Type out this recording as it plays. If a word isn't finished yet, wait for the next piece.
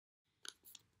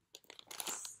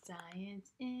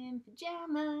Science in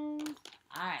pajamas.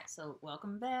 Alright, so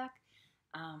welcome back.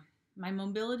 My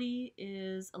mobility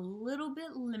is a little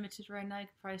bit limited right now. You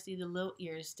can probably see the little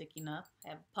ears sticking up. I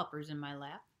have puppers in my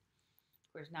lap.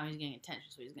 Of course, now he's getting attention,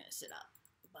 so he's going to sit up.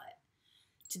 But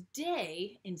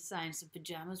today, in Science in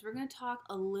Pajamas, we're going to talk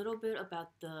a little bit about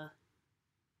the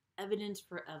evidence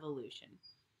for evolution.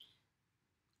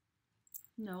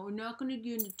 No, we're not going to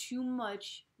get into too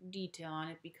much detail on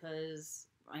it because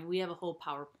we have a whole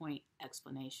PowerPoint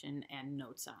explanation and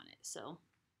notes on it. So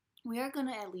we are going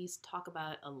to at least talk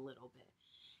about it a little bit.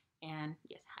 And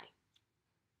yes, hi.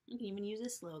 You can even use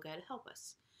this little guy to help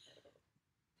us.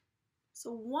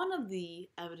 So one of the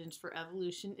evidence for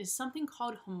evolution is something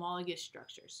called homologous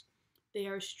structures. They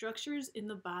are structures in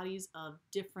the bodies of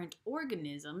different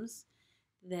organisms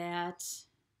that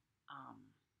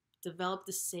develop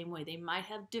the same way. They might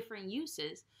have different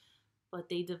uses, but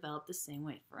they develop the same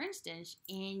way. For instance,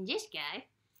 in this guy,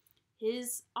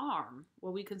 his arm,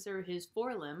 what we consider his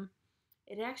forelimb,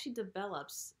 it actually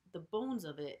develops the bones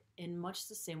of it in much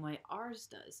the same way ours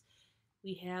does.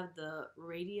 We have the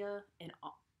radius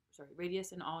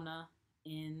and ulna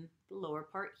in the lower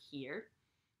part here.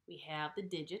 We have the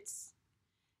digits,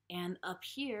 and up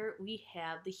here we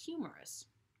have the humerus.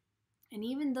 And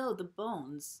even though the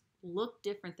bones look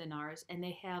different than ours and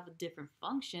they have a different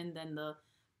function than the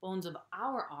bones of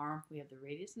our arm, we have the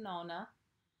radius and ulna,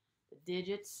 the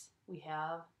digits, we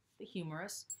have the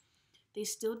humerus. They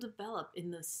still develop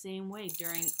in the same way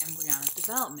during embryonic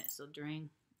development. So during,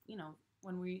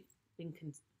 when we've been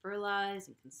fertilized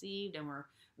and conceived and we're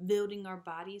building our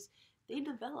bodies, they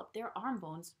develop their arm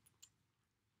bones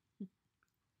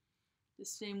the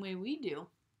same way we do.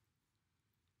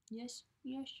 Yes,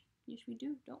 we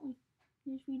do, don't we?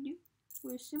 Yes, we do.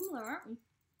 We're similar, aren't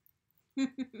we?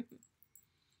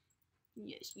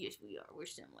 Yes, we are. We're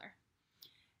similar.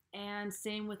 And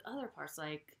same with other parts.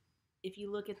 Like, if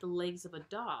you look at the legs of a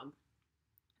dog,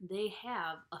 they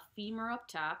have a femur up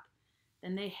top,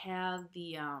 then they have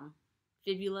the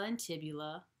fibula and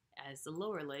tibula as the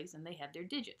lower legs, and they have their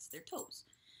digits, their toes.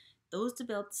 Those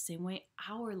develop the same way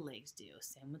our legs do.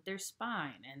 Same with their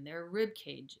spine and their rib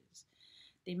cages.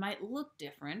 They might look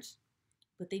different,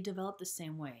 but they develop the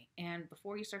same way. And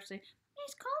before you start saying,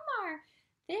 Miss Komar,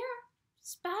 their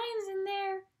spines and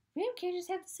their rib cages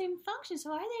have the same function,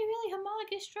 so are they really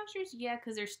homologous structures? Yeah,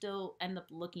 because they still end up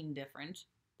looking different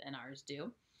than ours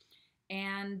do.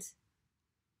 And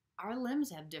our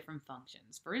limbs have different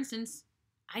functions. For instance,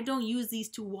 I don't use these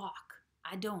to walk.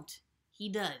 I don't. He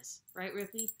does. Right,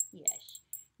 Ripley?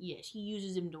 Yes, he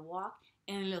uses them to walk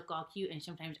and look all cute, and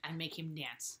sometimes I make him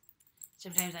dance.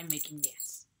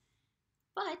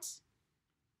 But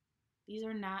these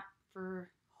are not for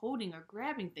holding or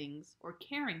grabbing things or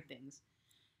carrying things.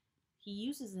 He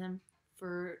uses them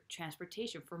for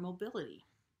transportation, for mobility.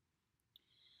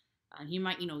 He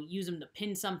might, use them to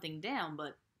pin something down,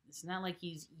 but it's not like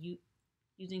he's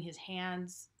using his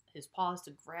hands, his paws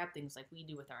to grab things like we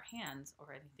do with our hands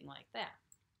or anything like that.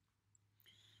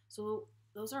 So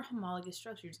those are homologous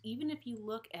structures. Even if you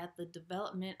look at the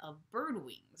development of bird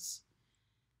wings,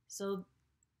 so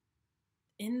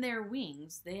in their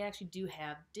wings, they actually do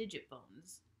have digit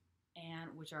bones, and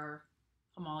which are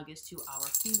homologous to our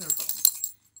femur bone.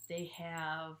 They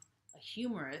have a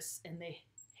humerus, and they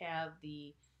have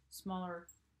the smaller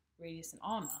radius and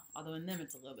ulna, although in them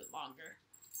it's a little bit longer.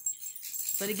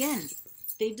 But again,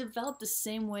 they develop the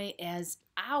same way as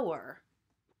our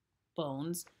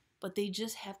bones, but they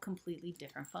just have completely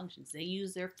different functions. They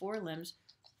use their forelimbs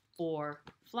for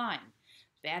flying.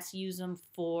 Bats use them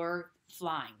for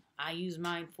flying. I use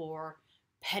mine for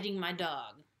petting my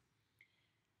dog.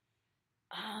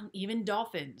 Even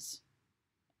dolphins.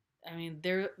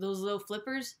 Those little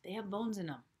flippers, they have bones in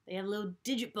them. They have little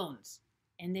digit bones.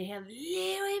 And they have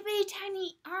little bitty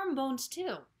tiny arm bones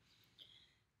too.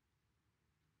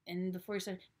 And before you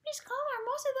say, Miss Komar,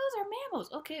 most of those are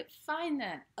mammals. Okay, fine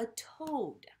then. A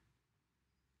toad.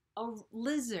 A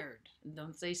lizard.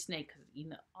 Don't say snake,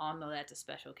 because all know that's a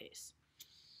special case.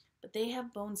 But they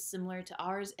have bones similar to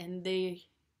ours, and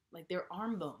their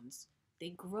arm bones, they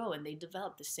grow and they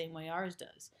develop the same way ours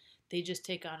does. They just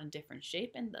take on a different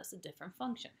shape and thus a different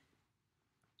function.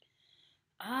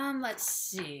 Let's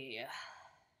see.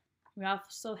 We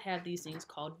also have these things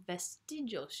called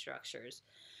vestigial structures.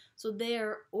 So they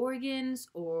are organs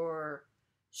or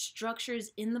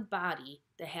structures in the body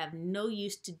that have no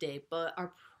use today, but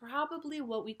are probably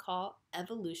what we call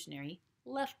evolutionary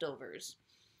leftovers.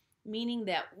 Meaning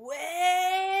that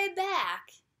way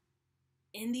back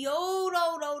in the old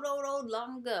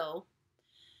long ago,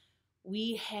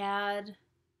 we had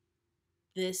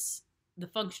the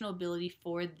functional ability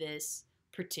for this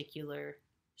particular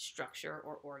structure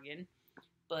or organ.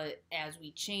 But as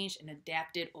we changed and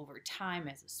adapted over time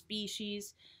as a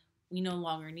species, we no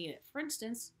longer need it. For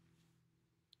instance,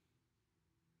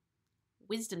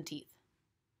 wisdom teeth.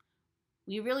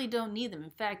 We really don't need them. In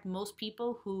fact, most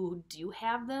people who do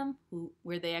have them,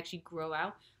 where they actually grow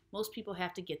out, most people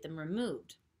have to get them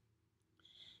removed.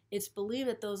 It's believed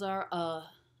that those are a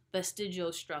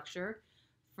vestigial structure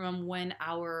from when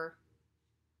our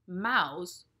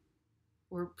mouths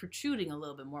were protruding a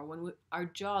little bit more, when our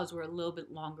jaws were a little bit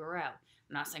longer out.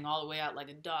 I'm not saying all the way out like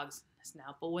a dog's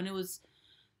snout, but when it was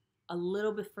a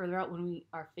little bit further out, when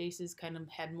our faces kind of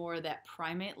had more of that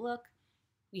primate look,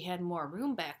 we had more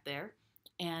room back there,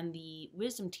 and the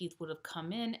wisdom teeth would have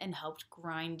come in and helped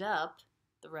grind up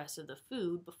the rest of the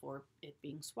food before it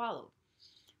being swallowed.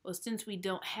 Well, since we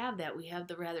don't have that, we have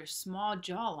the rather small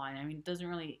jawline. I mean, it doesn't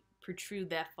really protrude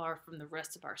that far from the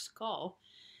rest of our skull.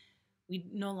 We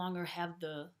no longer have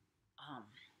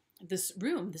this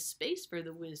room, the space for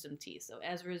the wisdom teeth. So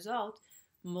as a result,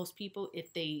 most people,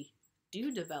 if they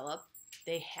do develop,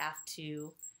 they have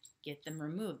to get them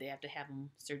removed. They have to have them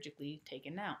surgically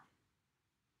taken out.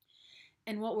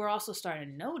 And what we're also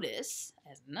starting to notice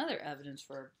as another evidence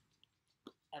for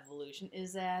evolution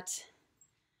is that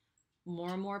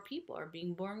more and more people are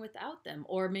being born without them.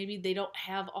 Or maybe they don't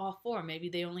have all four. Maybe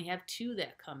they only have two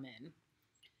that come in.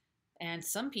 And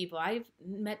some people, I've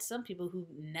met some people who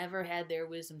never had their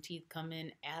wisdom teeth come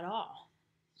in at all.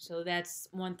 So that's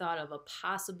one thought of a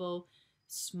possible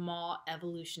small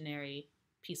evolutionary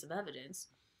piece of evidence.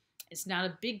 It's not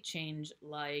a big change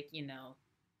like,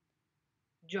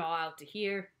 jaw out to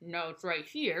here. No, it's right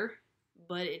here.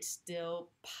 But it's still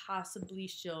possibly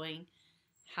showing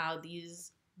how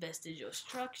these vestigial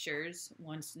structures,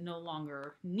 once no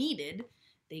longer needed,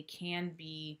 they can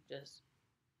be just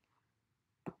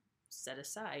set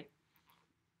aside.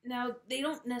 Now, they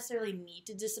don't necessarily need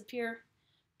to disappear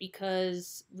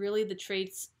because really the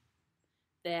traits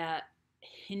that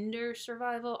hinder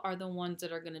survival are the ones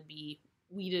that are going to be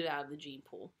weeded out of the gene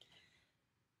pool.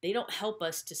 They don't help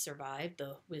us to survive,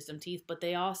 the wisdom teeth, but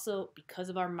they also, because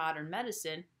of our modern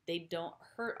medicine, they don't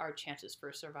hurt our chances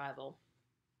for survival.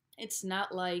 It's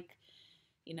not like,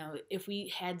 if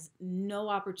we had no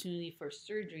opportunity for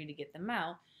surgery to get them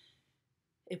out,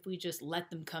 if we just let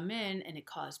them come in and it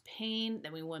caused pain,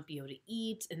 then we wouldn't be able to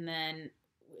eat. And then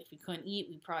if we couldn't eat,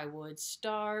 we probably would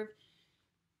starve.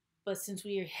 But since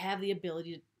we have the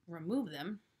ability to remove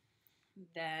them,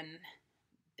 then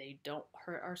they don't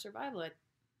hurt our survival,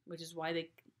 which is why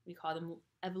we call them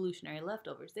evolutionary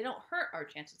leftovers. They don't hurt our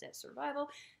chances at survival.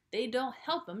 They don't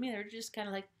help them either. They're just kind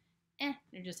of like,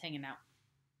 they're just hanging out.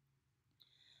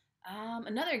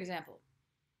 Another example.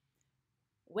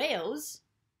 Whales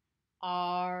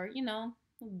are,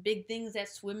 big things that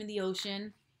swim in the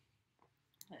ocean.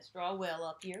 Let's draw a whale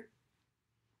up here.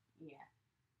 Yeah.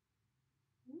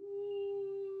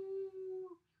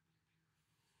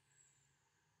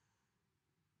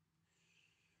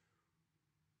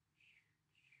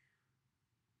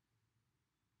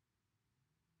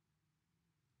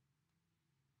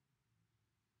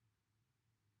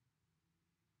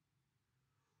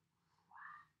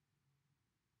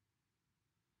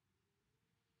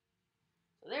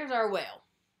 So there's our whale.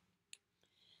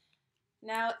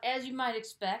 Now, as you might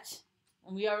expect,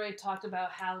 and we already talked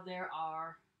about how there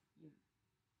are,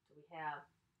 so we have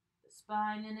the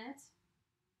spine in it,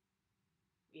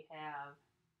 we have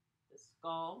the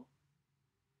skull,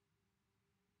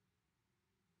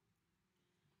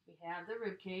 we have the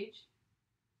rib cage,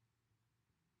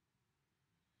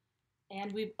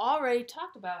 and we've already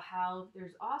talked about how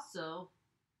there's also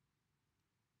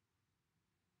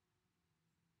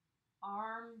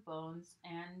arm bones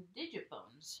and digit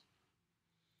bones.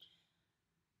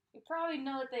 You probably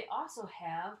know that they also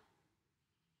have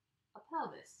a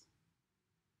pelvis.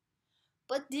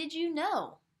 But did you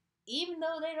know, even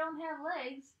though they don't have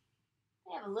legs,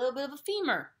 they have a little bit of a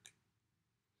femur?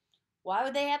 Why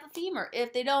would they have a femur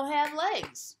if they don't have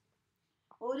legs?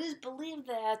 Well, it is believed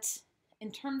that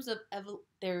in terms of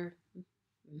they're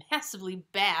massively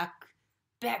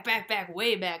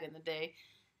way back in the day,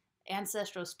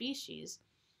 ancestral species,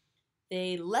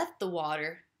 they left the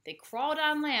water, they crawled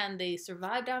on land, they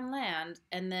survived on land,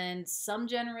 and then some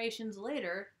generations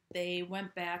later, they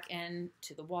went back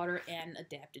into the water and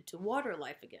adapted to water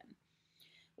life again.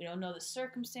 We don't know the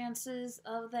circumstances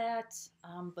of that,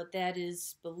 but that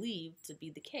is believed to be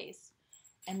the case.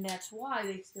 And that's why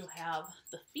they still have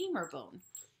the femur bone.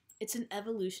 It's an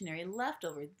evolutionary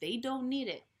leftover. They don't need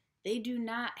it. They do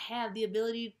not have the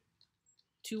ability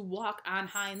to walk on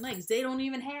hind legs. They don't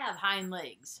even have hind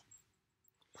legs.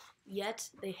 Yet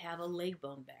they have a leg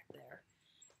bone back there.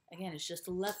 Again, it's just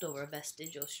a leftover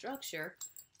vestigial structure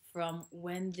from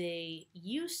when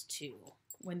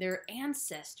when their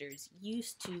ancestors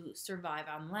used to survive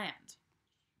on land.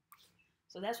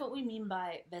 So that's what we mean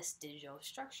by vestigial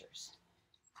structures.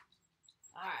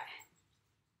 All right.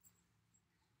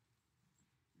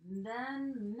 And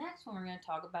then the next one we're going to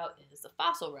talk about is the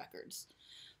fossil records.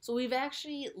 So we've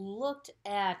actually looked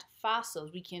at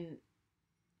fossils. We can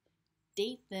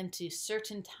date them to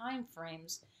certain time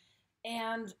frames.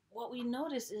 And what we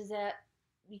notice is that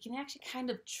we can actually kind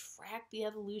of track the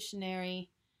evolutionary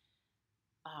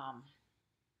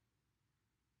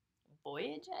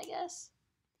voyage, I guess,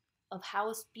 of how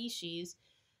a species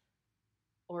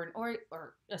or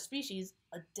a species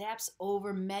adapts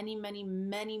over many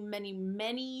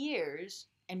years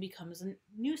and becomes a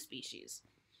new species.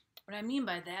 What I mean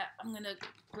by that, I'm going to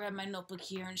grab my notebook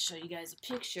here and show you guys a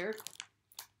picture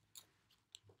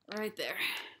right there.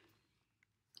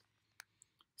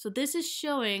 So this is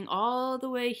showing all the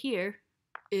way here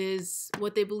is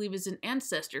what they believe is an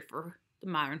ancestor for the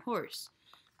modern horse.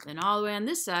 Then all the way on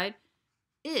this side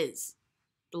is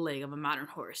the leg of a modern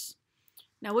horse.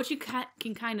 Now what you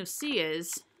can kind of see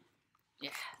is,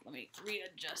 let me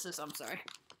readjust this, I'm sorry.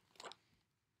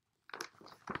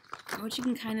 What you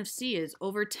can kind of see is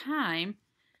over time,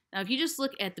 now if you just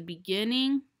look at the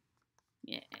beginning,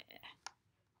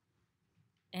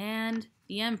 and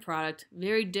the end product,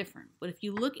 very different. But if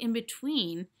you look in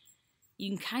between, you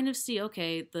can kind of see,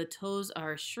 okay, the toes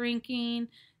are shrinking,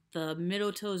 the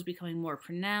middle toe is becoming more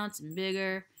pronounced and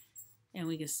bigger, and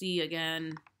we can see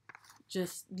again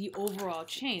just the overall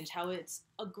change, how it's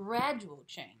a gradual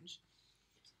change,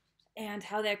 and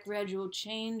how that gradual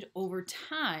change over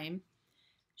time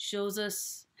shows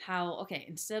us how, okay,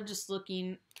 instead of just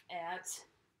looking at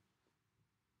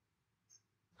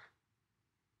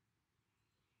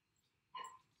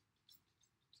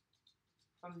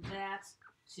from that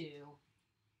to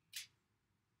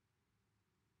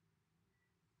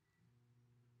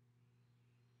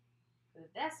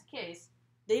if that's the case,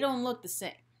 they don't look the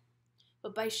same.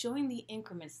 But by showing the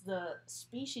increments, the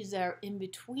species that are in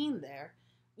between there,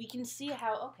 we can see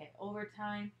how, okay, over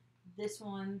time, this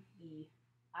one, the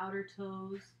outer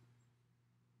toes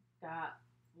got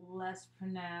less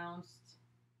pronounced.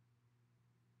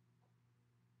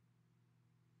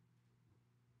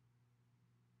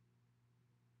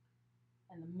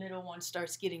 And the middle one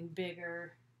starts getting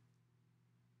bigger.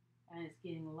 And it's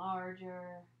getting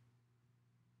larger.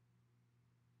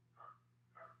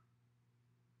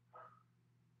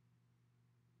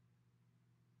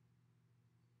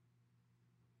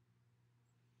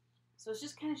 So it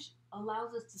just kind of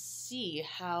allows us to see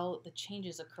how the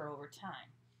changes occur over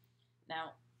time.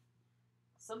 Now,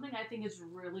 something I think is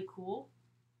really cool,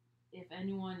 if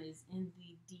anyone is in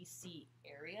the DC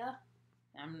area,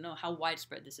 I don't know how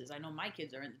widespread this is. I know my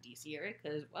kids are in the DC area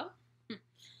because, well,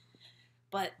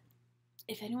 but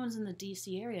if anyone's in the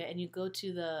DC area and you go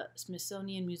to the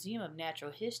Smithsonian Museum of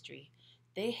Natural History,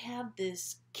 they have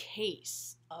this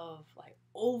case of like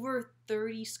over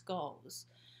 30 skulls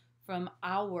from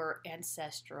our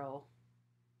ancestors,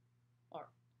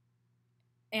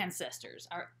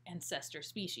 our ancestor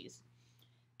species.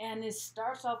 And it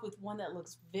starts off with one that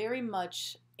looks very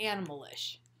much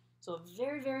animalish. So a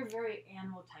very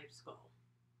animal type skull.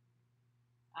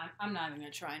 I'm not even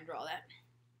going to try and draw that.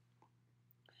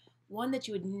 One that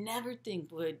you would never think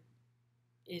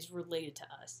is related to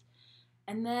us.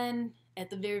 And then at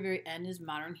the very end is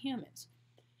modern humans.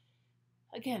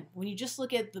 Again, when you just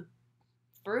look at the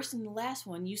first and the last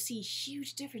one, you see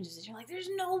huge differences. And you're like, there's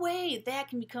no way that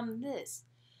can become this.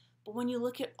 But when you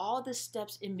look at all the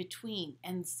steps in between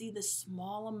and see the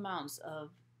small amounts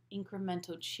of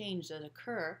incremental change that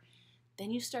occur, then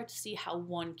you start to see how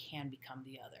one can become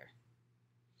the other.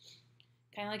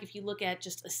 Kind of like if you look at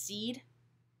just a seed.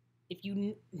 If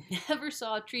you never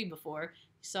saw a tree before,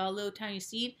 you saw a little tiny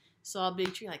seed, saw a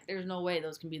big tree, like there's no way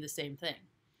those can be the same thing.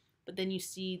 But then you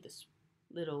see this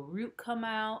little root come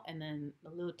out, and then the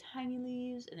little tiny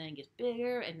leaves, and then it gets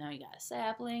bigger, and now you got a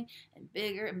sapling, and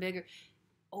bigger.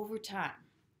 Over time,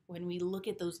 when we look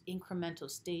at those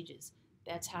incremental stages,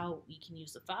 that's how we can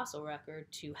use the fossil record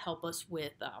to help us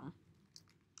with, to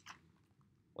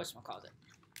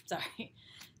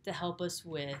help us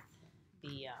with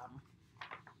the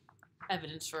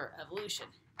evidence for evolution.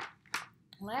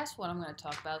 Last one I'm going to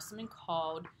talk about is something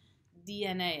called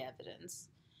DNA evidence.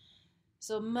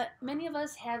 So many of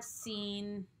us have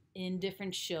seen in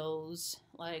different shows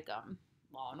like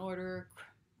Law and Order,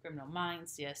 Criminal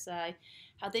Minds, CSI,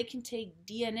 how they can take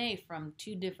DNA from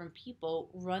two different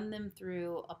people, run them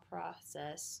through a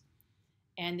process,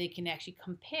 and they can actually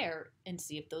compare and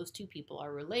see if those two people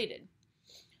are related.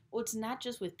 Well, it's not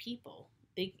just with people.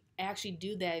 They actually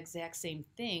do that exact same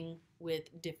thing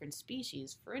with different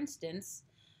species. For instance,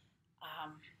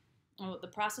 well, the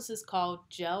process is called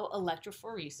gel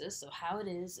electrophoresis. So how it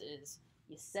is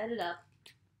you set it up,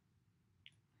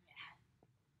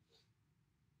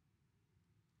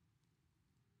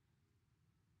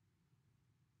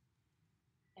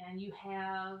 and you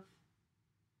have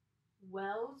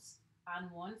wells on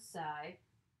one side.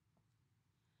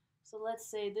 So let's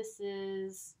say this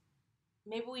is,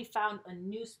 maybe we found a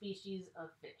new species of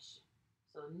fish.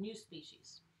 So new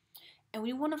species. And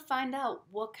we want to find out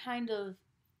what kind of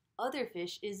other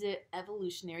fish is it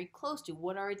evolutionary close to?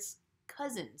 What are its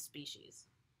cousin species?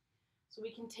 So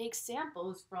we can take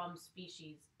samples from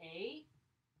species A,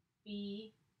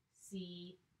 B,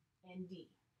 C, and D.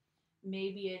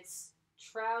 Maybe it's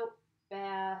trout,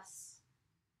 bass,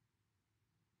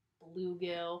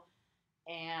 bluegill,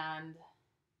 and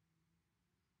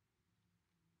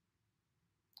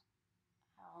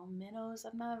minnows.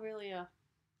 I'm not really I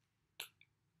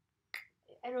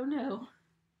don't know.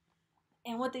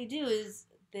 And what they do is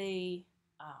they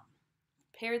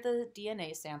pair the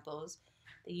DNA samples.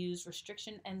 They use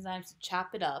restriction enzymes to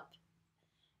chop it up,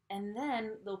 and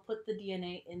then they'll put the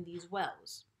DNA in these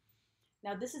wells.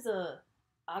 Now, this is a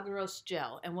agarose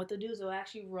gel, and what they'll do is they'll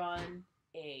actually run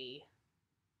a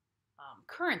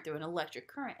current through, an electric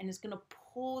current, and it's going to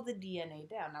pull the DNA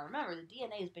down. Now, remember, the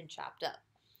DNA has been chopped up.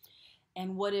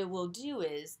 And what it will do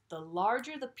is the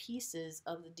larger the pieces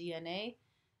of the DNA,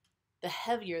 the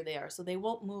heavier they are. So they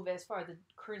won't move as far. The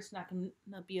current's not going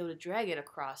to be able to drag it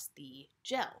across the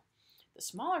gel. The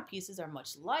smaller pieces are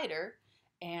much lighter,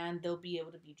 and they'll be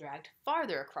able to be dragged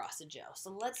farther across the gel.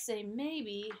 So let's say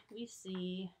maybe we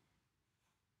see,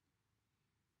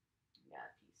 got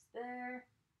a piece there,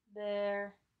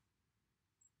 there,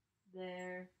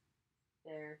 there,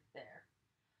 there,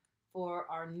 for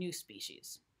our new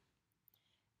species.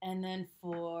 And then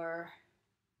for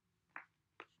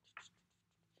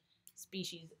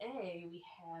species A, we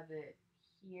have it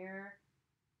here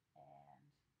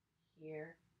and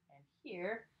here and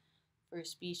here. For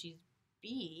species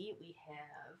B, we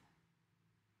have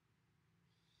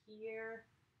here,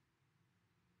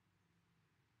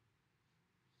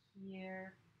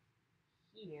 here,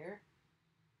 here.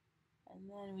 And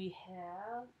then we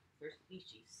have, for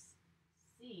species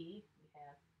C, we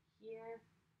have here,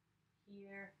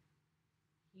 here,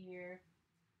 here,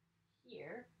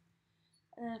 here.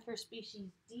 And then for species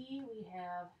D, we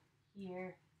have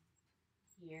here,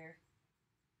 here,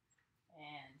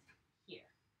 and here.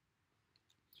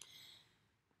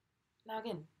 Now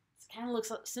again, this kind of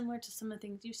looks similar to some of the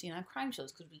things you've seen on crime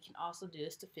shows, because we can also do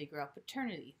this to figure out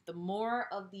paternity. The more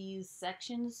of these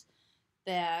sections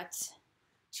that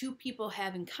two people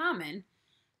have in common,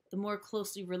 the more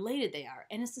closely related they are.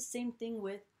 And it's the same thing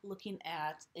with looking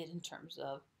at it in terms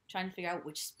of trying to figure out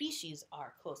which species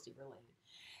are closely related.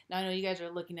 Now, I know you guys are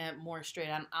looking at it more straight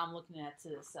on. I'm looking at it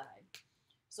to the side.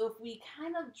 So if we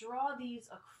kind of draw these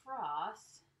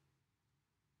across,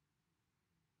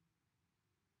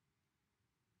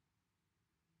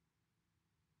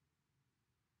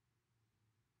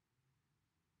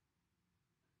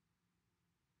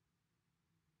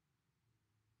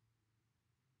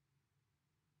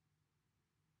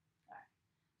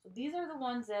 so these are the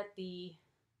ones that the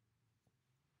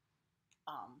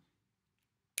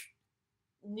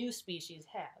new species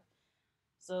have.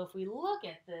 So if we look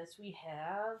at this, we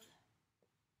have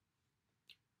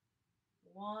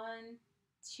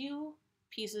 2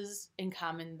 pieces in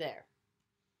common there.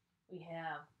 We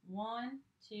have 1,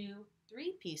 2,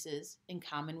 3 pieces in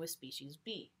common with species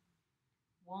B.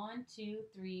 1, 2,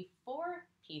 3, 4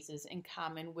 pieces in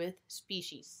common with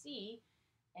species C,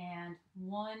 and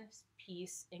 1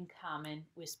 piece in common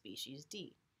with species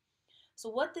D. So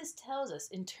what this tells us,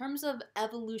 in terms of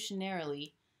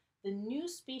evolutionarily, the new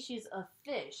species of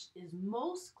fish is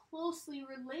most closely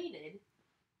related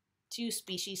to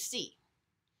species C.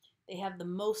 They have the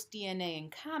most DNA in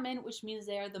common, which means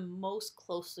they are the most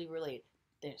closely related.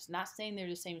 It's not saying they're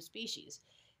the same species.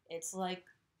 It's like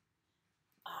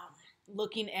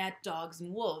looking at dogs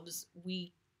and wolves.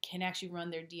 We can actually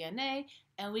run their DNA,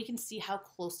 and we can see how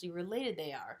closely related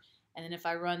they are. And then if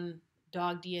I run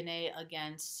dog DNA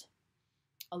against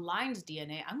a lion's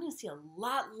DNA, I'm going to see a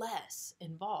lot less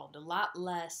involved, a lot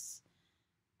less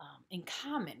in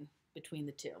common between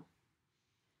the two.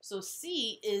 So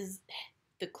C is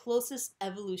the closest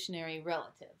evolutionary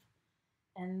relative.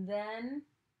 And then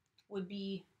would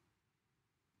be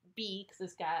B, because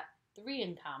it's got 3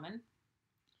 in common.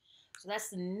 So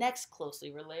that's the next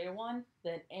closely related one,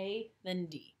 then A, then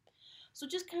D. So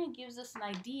it just kind of gives us an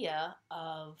idea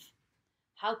of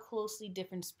how closely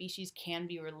different species can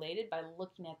be related by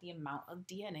looking at the amount of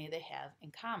DNA they have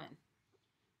in common.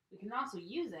 We can also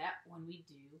use that when we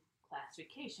do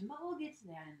classification, but we'll get to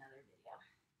that in another video.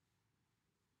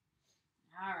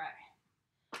 All right.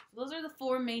 So those are the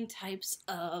 4 main types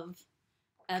of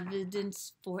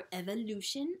evidence for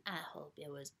evolution. I hope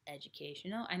it was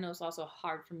educational. I know it's also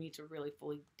hard for me to really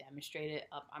fully demonstrate it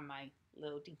up on my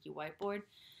little dinky whiteboard,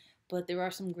 but there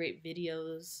are some great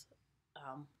videos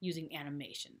using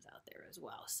animations out there as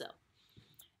well. So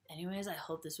anyways, I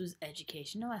hope this was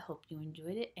educational. I hope you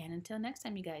enjoyed it. And until next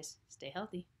time, you guys, stay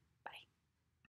healthy.